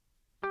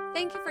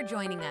Thank you for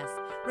joining us.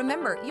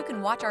 Remember, you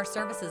can watch our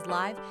services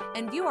live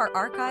and view our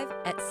archive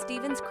at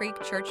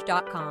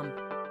StevensCreekChurch.com.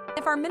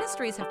 If our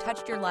ministries have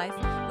touched your life,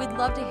 we'd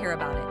love to hear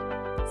about it.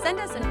 Send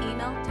us an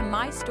email to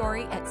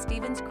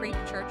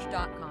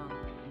mystory@StevensCreekChurch.com.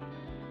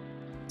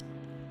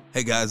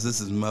 Hey guys, this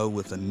is Mo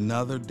with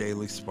another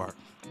Daily Spark.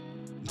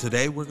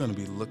 Today we're going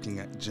to be looking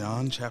at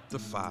John chapter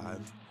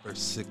 5, verse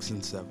 6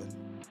 and 7.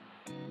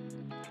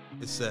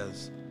 It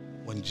says,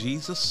 "When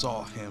Jesus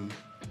saw him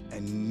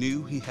and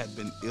knew he had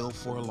been ill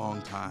for a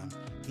long time,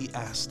 he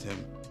asked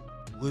him,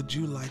 'Would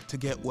you like to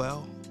get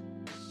well?'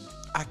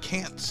 'I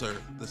can't,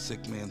 sir,' the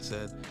sick man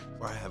said,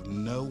 'for I have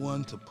no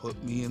one to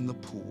put me in the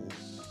pool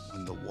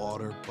when the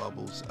water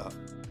bubbles up.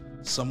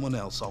 Someone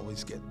else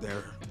always gets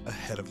there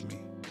ahead of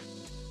me.'"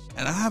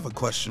 And I have a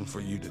question for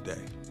you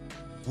today.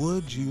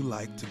 Would you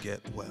like to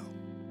get well?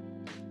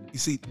 You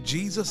see,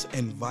 Jesus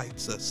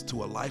invites us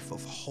to a life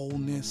of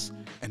wholeness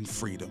and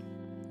freedom.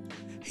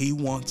 He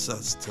wants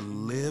us to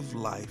live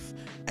life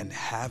and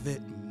have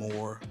it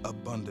more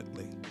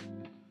abundantly.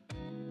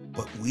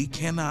 But we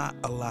cannot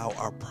allow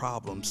our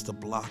problems to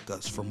block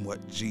us from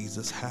what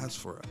Jesus has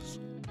for us.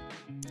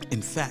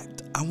 In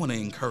fact, I want to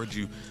encourage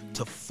you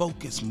to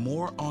focus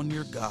more on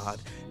your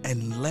God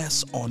and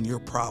less on your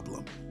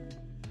problem.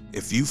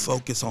 If you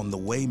focus on the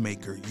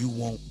waymaker, you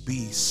won't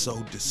be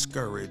so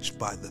discouraged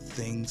by the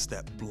things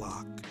that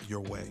block your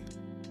way.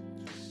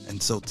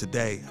 And so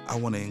today, I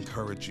want to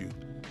encourage you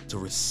to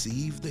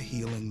receive the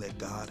healing that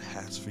God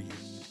has for you.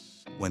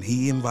 When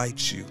he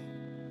invites you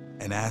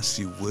and asks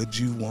you, would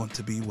you want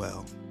to be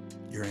well?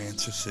 Your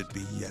answer should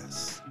be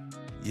yes.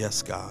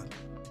 Yes, God,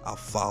 I'll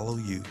follow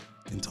you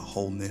into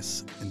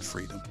wholeness and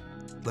freedom.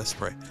 Let's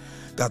pray.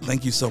 God,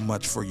 thank you so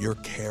much for your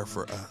care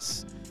for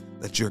us,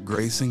 that your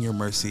grace and your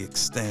mercy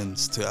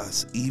extends to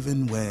us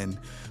even when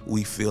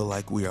we feel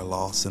like we are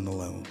lost and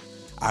alone.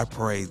 I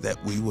pray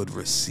that we would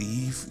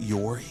receive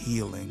your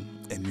healing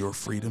and your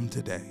freedom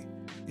today.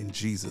 In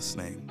Jesus'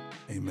 name,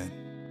 amen.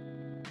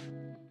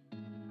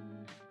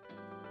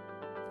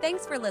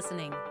 Thanks for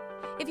listening.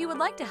 If you would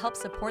like to help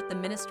support the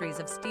ministries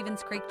of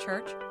Stevens Creek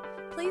Church,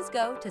 please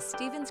go to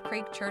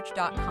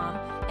StevensCreekChurch.com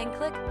and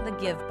click the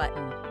Give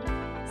button.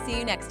 See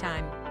you next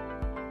time.